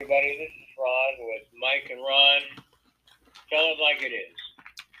everybody. This is Ron with Mike and Ron. Tell it like it is.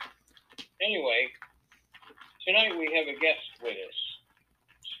 Anyway, tonight we have a guest with us.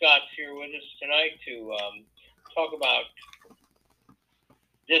 Scott's here with us tonight to talk about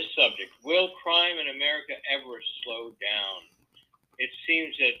this subject. Will crime in America ever slow down? It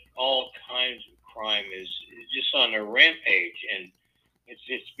seems that all kinds of crime is just on a rampage, and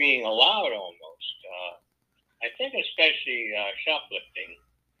it's being allowed almost. I think especially shoplifting.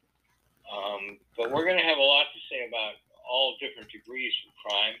 But we're going to have a lot to say about all different degrees of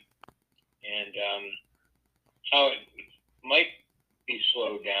crime and how it might be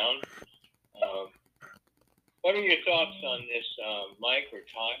slowed down. What are your thoughts on this, Mike or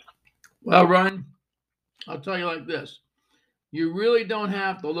Todd? Well, Ron, I'll tell you like this. You really don't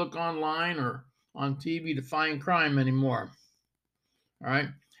have to look online or on TV to find crime anymore. All right?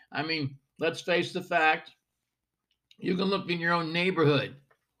 I mean, let's face the fact. You can look in your own neighborhood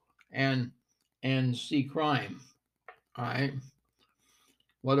and see crime. All right?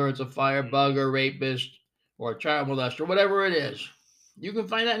 Whether it's a firebug or rapist or a child molester, whatever it is. You can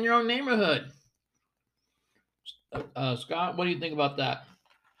find that in your own neighborhood. Scott, what do you think about that?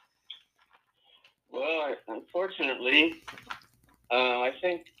 Well, unfortunately, I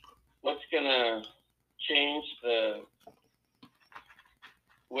think what's going to change the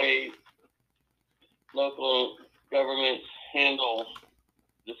way local governments handle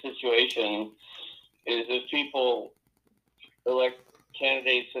the situation is if people elect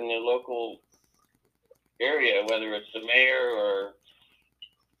candidates in their local area, whether it's the mayor or,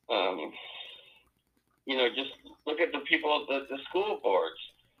 just look at the people at the school boards.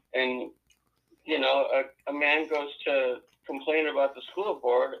 And, a man goes to complain about the school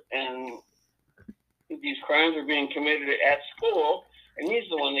board and these crimes are being committed at school, and he's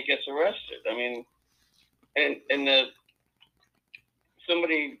the one that gets arrested. I mean, and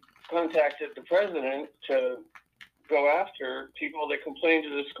somebody contacted the president to go after people that complain to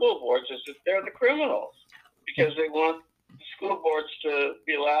the school boards as if they're the criminals, because they want the school boards to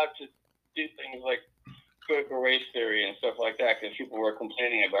be allowed to do things like critical race theory and stuff like that because people were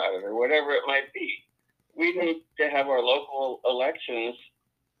complaining about it or whatever it might be. We need to have our local elections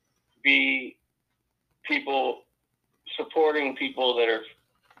be people supporting people that are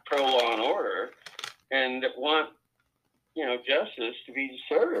pro law and order and that want, justice to be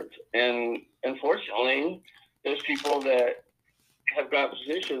served. And unfortunately, there's people that have got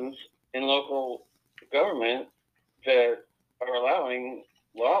positions in local government that are allowing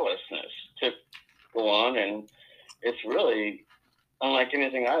lawlessness to go on, and it's really unlike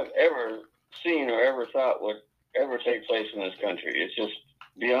anything I've ever seen or ever thought would ever take place in this country. It's just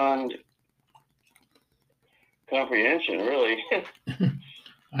beyond comprehension, really.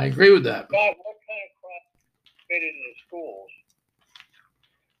 I agree with that. Scott, what kind of crime fit in the schools?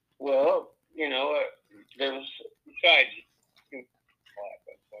 Well,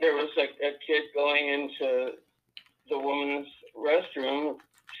 there was a kid going into the woman's restroom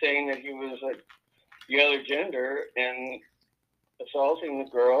saying that he was the other gender and assaulting the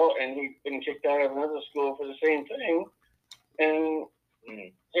girl, and he'd been kicked out of another school for the same thing. And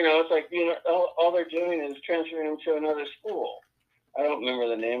it's like all they're doing is transferring him to another school. I don't remember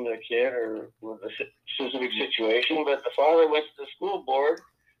the name of the kid or the specific situation, but the father went to the school board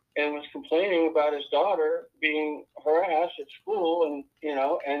and was complaining about his daughter being harassed at school, and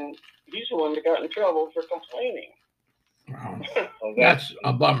and he's the one that got in trouble for complaining. Wow. That's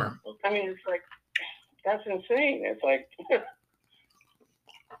a bummer. I mean, it's like, that's insane. It's like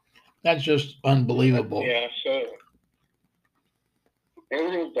that's just unbelievable. Yeah, so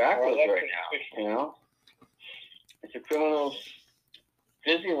everything's backwards right now, It's a criminal's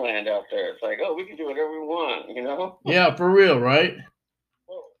Disneyland out there. It's like, oh, we can do whatever we want, Yeah, for real, right?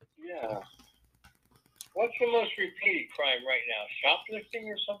 Well, yeah. What's the most repeated crime right now? Shoplifting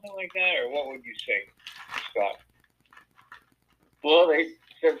or something like that? Or what would you say, Scott? Well, they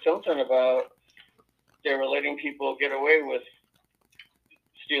said something about they were letting people get away with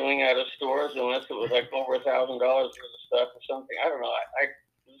stealing out of stores unless it was like over $1,000 worth of stuff or something. I don't know. I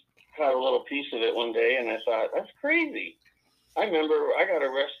caught a little piece of it one day, and I thought, that's crazy. I remember I got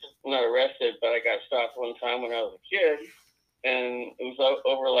not arrested, but I got stopped one time when I was a kid, and it was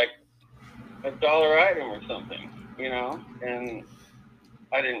over like $1 item or something, and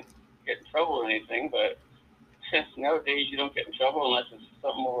I didn't get in trouble or anything, but nowadays you don't get in trouble unless it's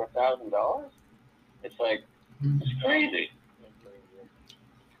something over $1,000. It's like, it's crazy.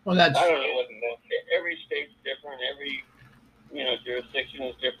 Well, I don't know what every state's different, every jurisdiction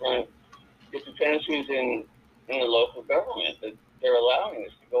is different. It depends who's in the local government that they're allowing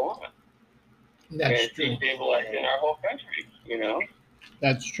this to go on. That's true. It's destabilizing our whole country,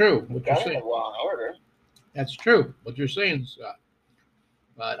 That's true. What you're Got saying. a Law and Order. That's true. What you're saying, Scott.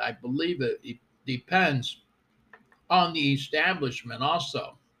 But I believe it depends on the establishment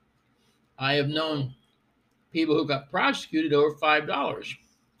also. I have known people who got prosecuted over $5.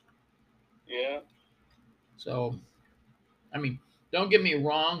 Yeah. So, I mean, don't get me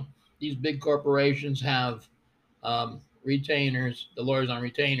wrong. These big corporations have retainers, the lawyers on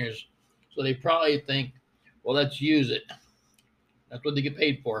retainers. So they probably think, well, let's use it. That's what they get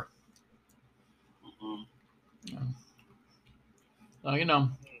paid for. Mm-hmm. So,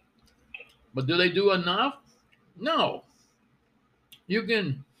 but do they do enough? No. You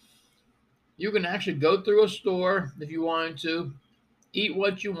can actually go through a store if you wanted to, eat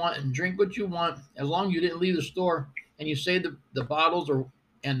what you want and drink what you want, as long as you didn't leave the store and you save the bottles or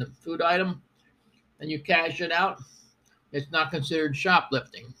and the food item and you cash it out. It's not considered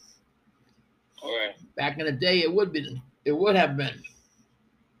shoplifting. All right. Back in the day, it would have been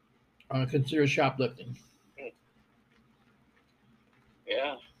considered shoplifting.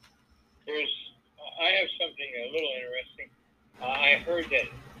 Yeah. I have something a little interesting. I heard that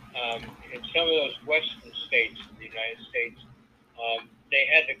in some of those western states in the United States, they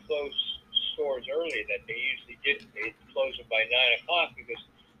had to close stores early that they usually didn't. They'd close them by 9 o'clock because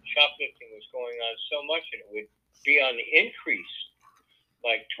shoplifting was going on so much, and it would be on the increase,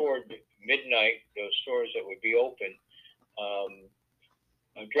 like toward midnight. Those stores that would be open,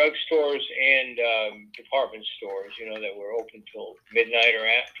 drugstores and department stores, that were open till midnight or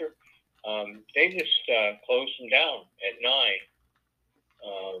after. They just closed them down at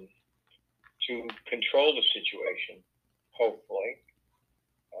 9 to control the situation. Hopefully,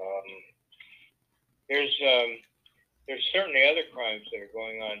 there's certainly other crimes that are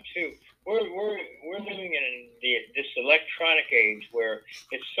going on too. We're living in this electronic age where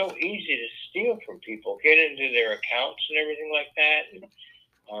it's so easy to steal from people, get into their accounts and everything like that, and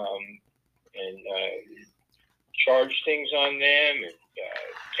charge things on them and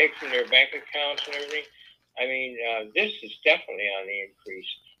take from their bank accounts and everything. I mean, this is definitely on the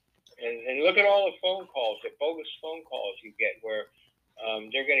increase. And look at all the phone calls, the bogus phone calls you get where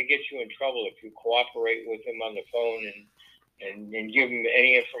they're going to get you in trouble if you cooperate with them on the phone and give them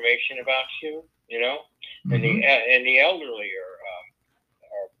any information about you, Mm-hmm. And the elderly are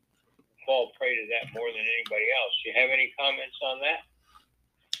fall prey to that more than anybody else. Do you have any comments on that?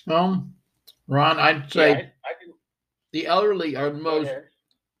 Ron, I'd say I can. the elderly are Go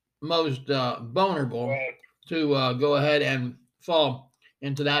most vulnerable to go ahead and fall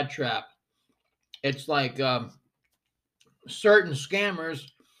into that trap. It's like certain scammers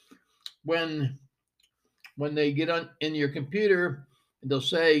when they get in your computer, they'll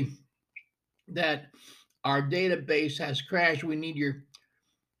say that our database has crashed. We need your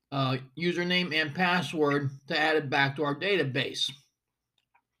username and password to add it back to our database.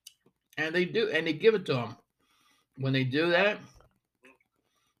 And they do, and they give it to them. When they do that,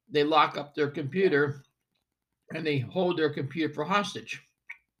 they lock up their computer and they hold their computer for hostage.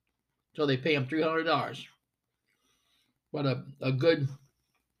 So they pay them $300. But a good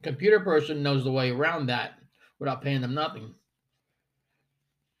computer person knows the way around that without paying them nothing.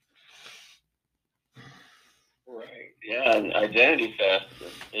 Right. Yeah, and identity theft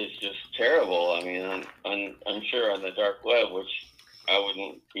is just terrible. I mean, I'm sure on the dark web, which I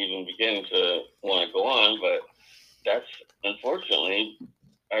wouldn't even begin to want to go on, but that's unfortunately,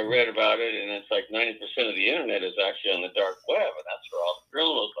 I read about it, and it's like 90% of the internet is actually on the dark web, and that's where all the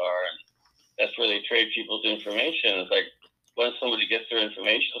criminals are, and that's where they trade people's information. It's like once somebody gets their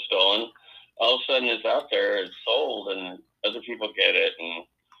information stolen, all of a sudden it's out there, it's sold, and other people get it, and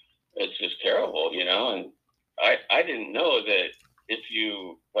it's just terrible, and I didn't know that if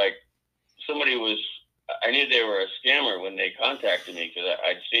you, like, somebody was, I knew they were a scammer when they contacted me because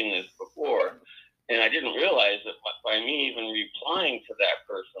I'd seen this before. And I didn't realize that by me even replying to that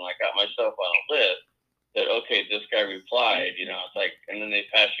person, I got myself on a list that, okay, this guy replied, it's like, and then they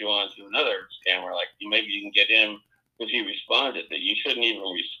pass you on to another scammer, like maybe you can get him because he responded, that you shouldn't even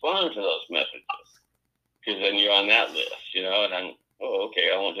respond to those messages because then you're on that list, and I'm, okay,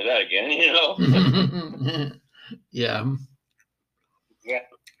 I won't do that again, Yeah. Yeah.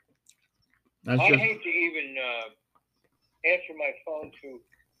 I hate to even answer my phone to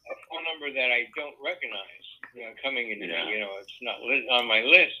a phone number that I don't recognize, coming into me. It's not on my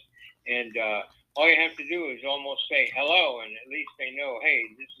list. And all you have to do is almost say hello, and at least they know, hey,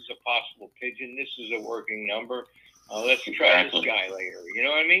 this is a possible pigeon. This is a working number. Let's try this guy later. You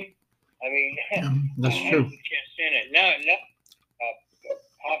know what I mean? Yeah, that's true. I can't stand it. No, a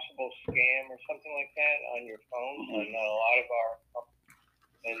possible scam or something like that on your phone on a lot of our,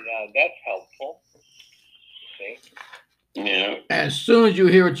 and that's helpful. See? Yeah. As soon as you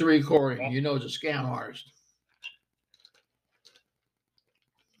hear it's a recording, you know it's a scam artist.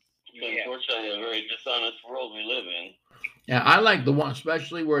 Yeah. Unfortunately, a very dishonest world we live in. Yeah, I like the one,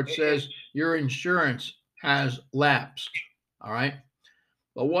 especially where it says your insurance has lapsed. All right.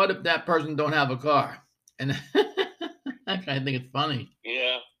 But what if that person don't have a car? And I kind of think it's funny.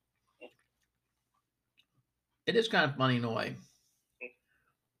 Yeah. It is kind of funny in a way.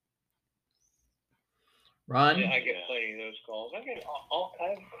 Ron? I get plenty of those calls. I get all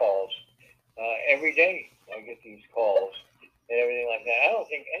kinds of calls every day. I get these calls and everything like that. I don't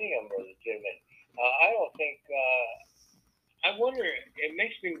think any of them are legitimate. I don't think. I wonder. It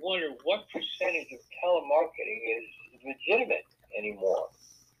makes me wonder what percentage of telemarketing is legitimate anymore.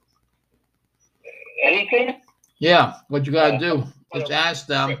 Anything? Yeah. What you got to do is ask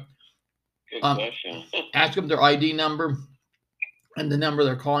them. Good question. Ask them their ID number and the number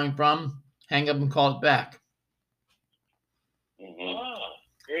they're calling from. Hang up and call it back. Mm-hmm.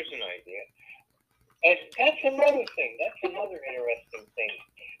 Here's an idea. And that's another thing. That's another interesting thing.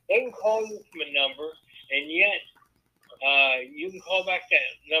 They can call you from a number, and yet you can call back that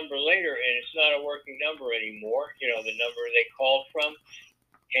number later, and it's not a working number anymore. You know, the number they called from.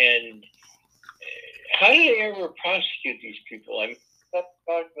 And how do they ever prosecute these people? I mean, that's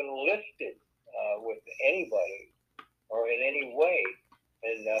not been listed with anybody or in any way.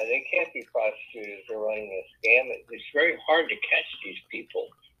 And they can't be prosecuted if they're running a scam. It's very hard to catch these people.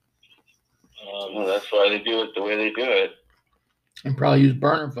 Well, that's why they do it the way they do it. And probably use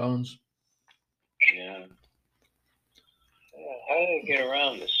burner phones. Yeah. How do they get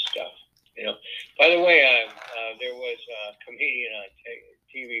around this stuff? You know. By the way, there was a comedian on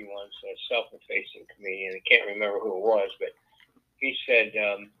TV once, a self-effacing comedian. I can't remember who it was, but he said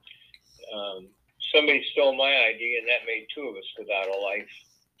somebody stole my ID, and that made two of us without a life.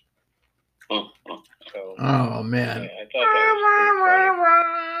 So, oh man! I thought that was pretty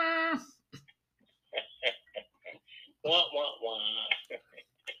funny. Wah, wah, wah.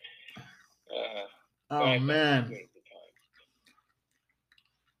 Oh man!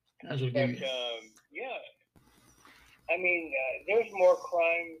 That's what but yeah, I mean, there's more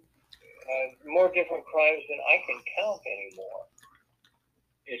crime, more different crimes than I can count anymore.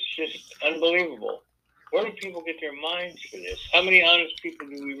 It's just unbelievable. Where do people get their minds for this? How many honest people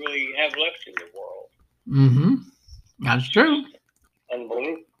do we really have left in the world? Mm-hmm. That's true.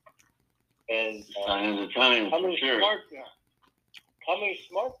 Unbelievable. And sign of the times. how many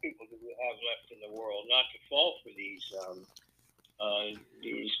smart people do we have left in the world not to fall for these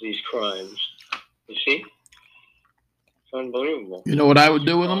crimes? You see, it's unbelievable. You know what I would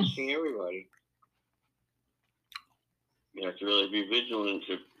do with them? Costing everybody. You have to really be vigilant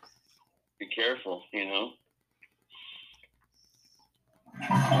to be careful, you know.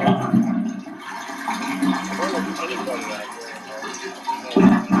 Anybody out there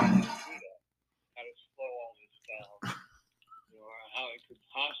how to slow all this down, or how it could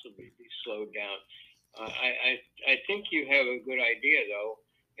possibly be slowed down. I think you have a good idea, though.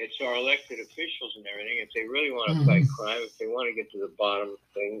 It's our elected officials and everything. If they really want to fight crime, if they want to get to the bottom of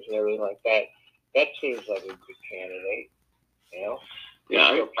things and everything like that, that seems like a good candidate. You know?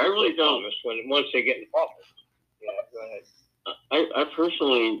 Yeah, I really don't. Once they get in office. Yeah, go ahead. I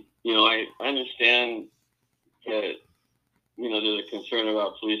personally, you know, I understand that, you know, there's a concern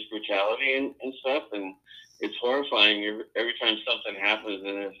about police brutality and stuff, and it's horrifying every time something happens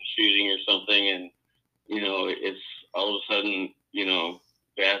and there's a shooting or something, and, you know, it's all of a sudden, you know,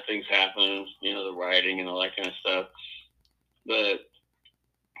 bad things happen, you know, the rioting and all that kind of stuff. But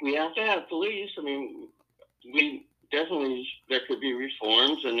we have to have police. I mean, we definitely, there could be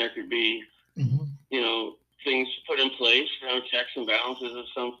reforms and there could be, you know, things put in place, you know, checks and balances of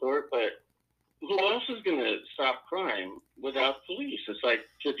some sort. But who else is going to stop crime without police? It's like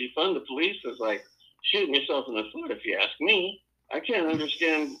to defund the police is like shooting yourself in the foot, if you ask me. I can't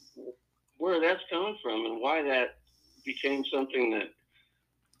understand where that's coming from and why that became something that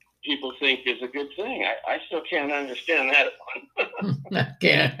people think is a good thing. I still can't understand that.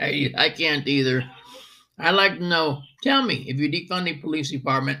 I can't either. I'd like to know, tell me, if you defund the police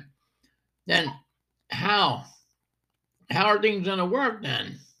department, then how are things going to work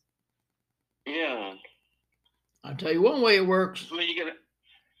then? Yeah. I'll tell you one way it works. Well, you're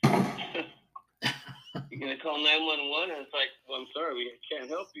gonna call 911 and it's like, well, I'm sorry, we can't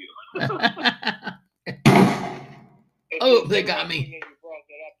help you. Oh, they got me. You brought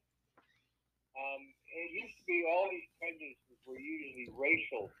that up. It used to be all these prejudices were usually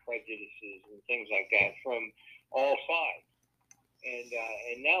racial prejudices and things like that from all sides, and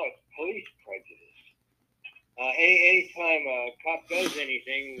now it's police prejudice. anytime a cop does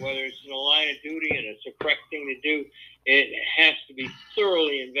anything, whether it's in the line of duty and it's the correct thing to do, it has to be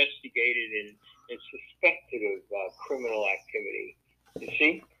thoroughly investigated and suspected of criminal activity. You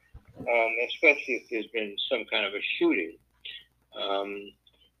see, especially if there's been some kind of a shooting.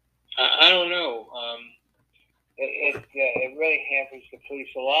 I don't know. It really hampers the police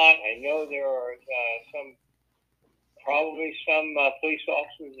a lot. I know there are probably some police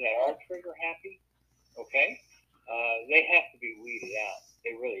officers that are trigger happy. Okay, they have to be weeded out.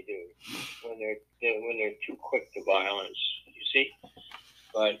 They really do when they're too quick to violence. You see,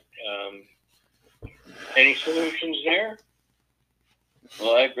 but any solutions there?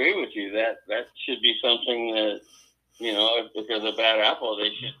 Well, I agree with you. That should be something that, you know, if there's a bad apple, they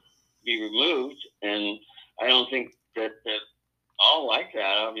should be removed. And I don't think that all like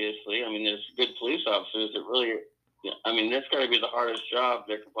that. Obviously, I mean, there's good police officers that really. I mean, that's got to be the hardest job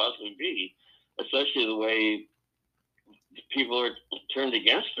there could possibly be, especially the way people are turned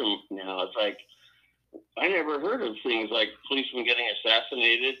against them now. It's like, I never heard of things like policemen getting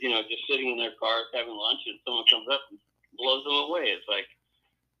assassinated, you know, just sitting in their cars having lunch and someone comes up and blows them away. It's like,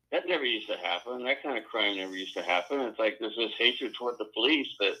 that never used to happen. That kind of crime never used to happen. It's like there's this hatred toward the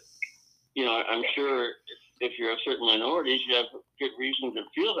police that, you know, I'm sure if you're a certain minority, you have good reason to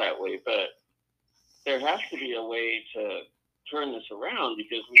feel that way. But there has to be a way to turn this around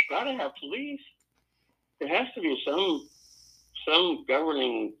because we've got to have police. There has to be some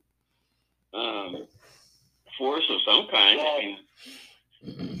governing force of some kind. I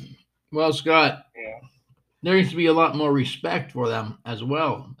mean, well, Scott, Yeah. there needs to be a lot more respect for them as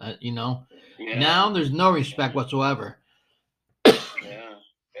well. You know, yeah, now there's no respect whatsoever. yeah,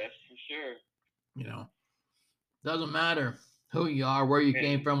 that's for sure. You know, doesn't matter who you are, where you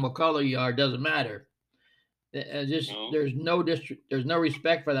came from, what color you are, doesn't matter. Just No. there's no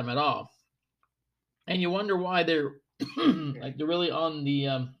respect for them at all, and you wonder why they're like they're really on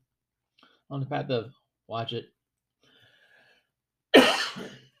the path of watch it.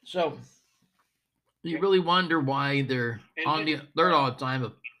 So you really wonder why they're on the alert all the time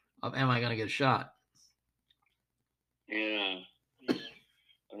of am I going to get shot? Yeah.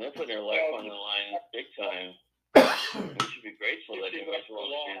 And they're putting their life on the line big time. We should be grateful that they might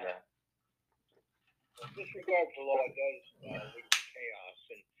understand that. Disregard for law does lead to chaos,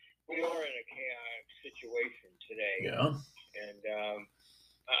 and we are in a chaotic situation today. Yeah. And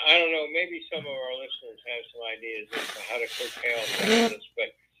I don't know, maybe some of our listeners have some ideas as to how to curtail some of this, but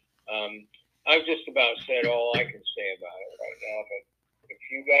I've just about said all I can say about it right now. But if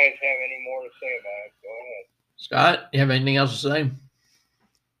you guys have any more to say about it, go ahead. Scott, you have anything else to say?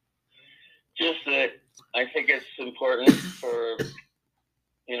 Just that I think it's important for,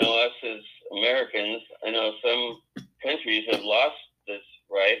 you know, us as Americans. I know some countries have lost this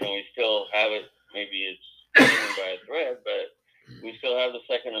right, and we still have it. Maybe it's hanging by a thread, but we still have the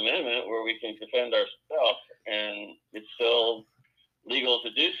Second Amendment where we can defend ourselves, and it's still legal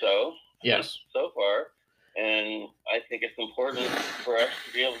to do so. Yes. So far, and I think it's important for us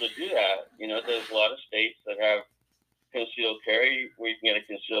to be able to do that. You know, there's a lot of states that have concealed carry, where you can get a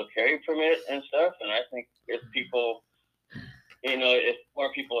concealed carry permit and stuff. And I think if people, you know, if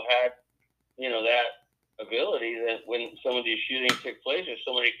more people had, you know, that ability, that when some of these shootings took place, if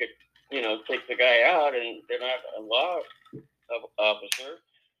somebody could, you know, take the guy out and they're not a law officer,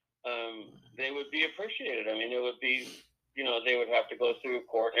 they would be appreciated. I mean, it would be, you know, they would have to go through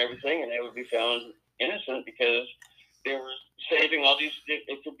court and everything, and they would be found innocent because they were saving all these.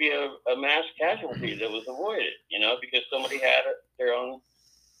 It could be a mass casualty that was avoided, you know, because somebody had their own,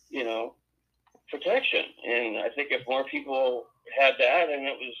 you know, protection. And I think if more people had that, and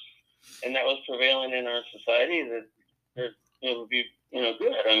that was prevailing in our society, that it would be, you know,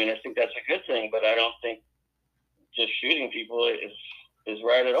 good. I mean, I think that's a good thing, but I don't think just shooting people is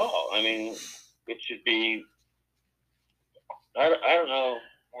right at all. I mean, it should be. I don't know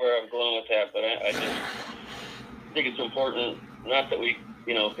where I'm going with that, but I just think it's important, not that we,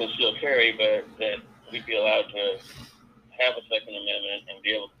 you know, conceal carry, but that we be allowed to have a Second Amendment and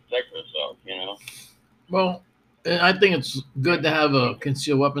be able to protect ourselves, you know? Well, I think it's good to have a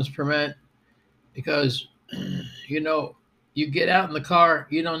concealed weapons permit because, you know, you get out in the car,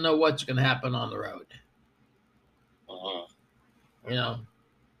 you don't know what's going to happen on the road. Uh-huh. You know?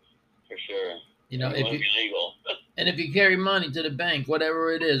 For sure. You know, if you legal. And if you carry money to the bank,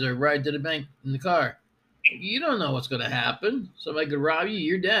 whatever it is, or ride to the bank in the car, you don't know what's going to happen. Somebody could rob you,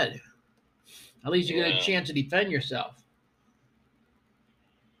 you're dead. At least you get a chance to defend yourself.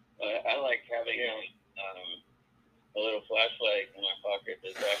 I like having a little flashlight in my pocket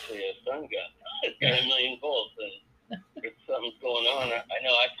that's actually a stun gun. It's got 1,000,000 volts, and if something's going on, I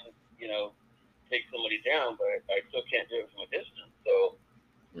know I can, you know, take somebody down, but I still can't do it from a distance. So,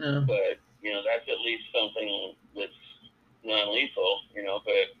 Yeah. but that's at least something that's non-lethal.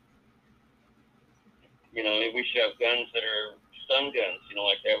 But maybe we should have guns that are stun guns.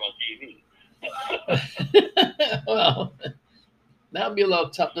 Like they have on TV. Well, that would be a little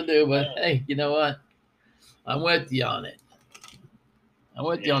tough to do, but hey, you know what? I'm with you on it. I'm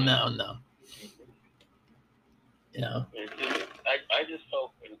with you on that one, though. It's just, I just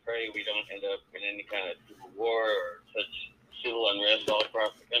hope and pray we don't end up in any kind of civil war or such civil unrest all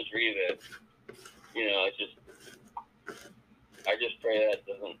across the country that, I just pray that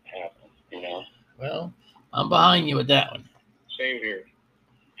doesn't happen, Well, I'm behind you with that one. Same here.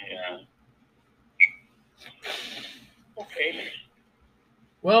 Yeah. Okay.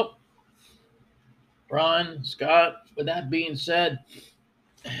 Well, Ron, Scott, with that being said,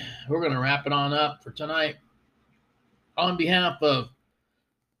 we're going to wrap it on up for tonight. On behalf of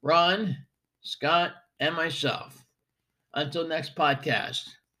Ron, Scott, and myself, until next podcast,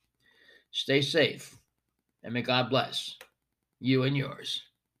 stay safe and may God bless you and yours.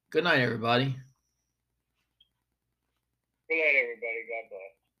 Good night, everybody. Good night, everybody. God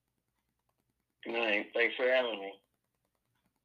bless. Good night. Thanks for having me.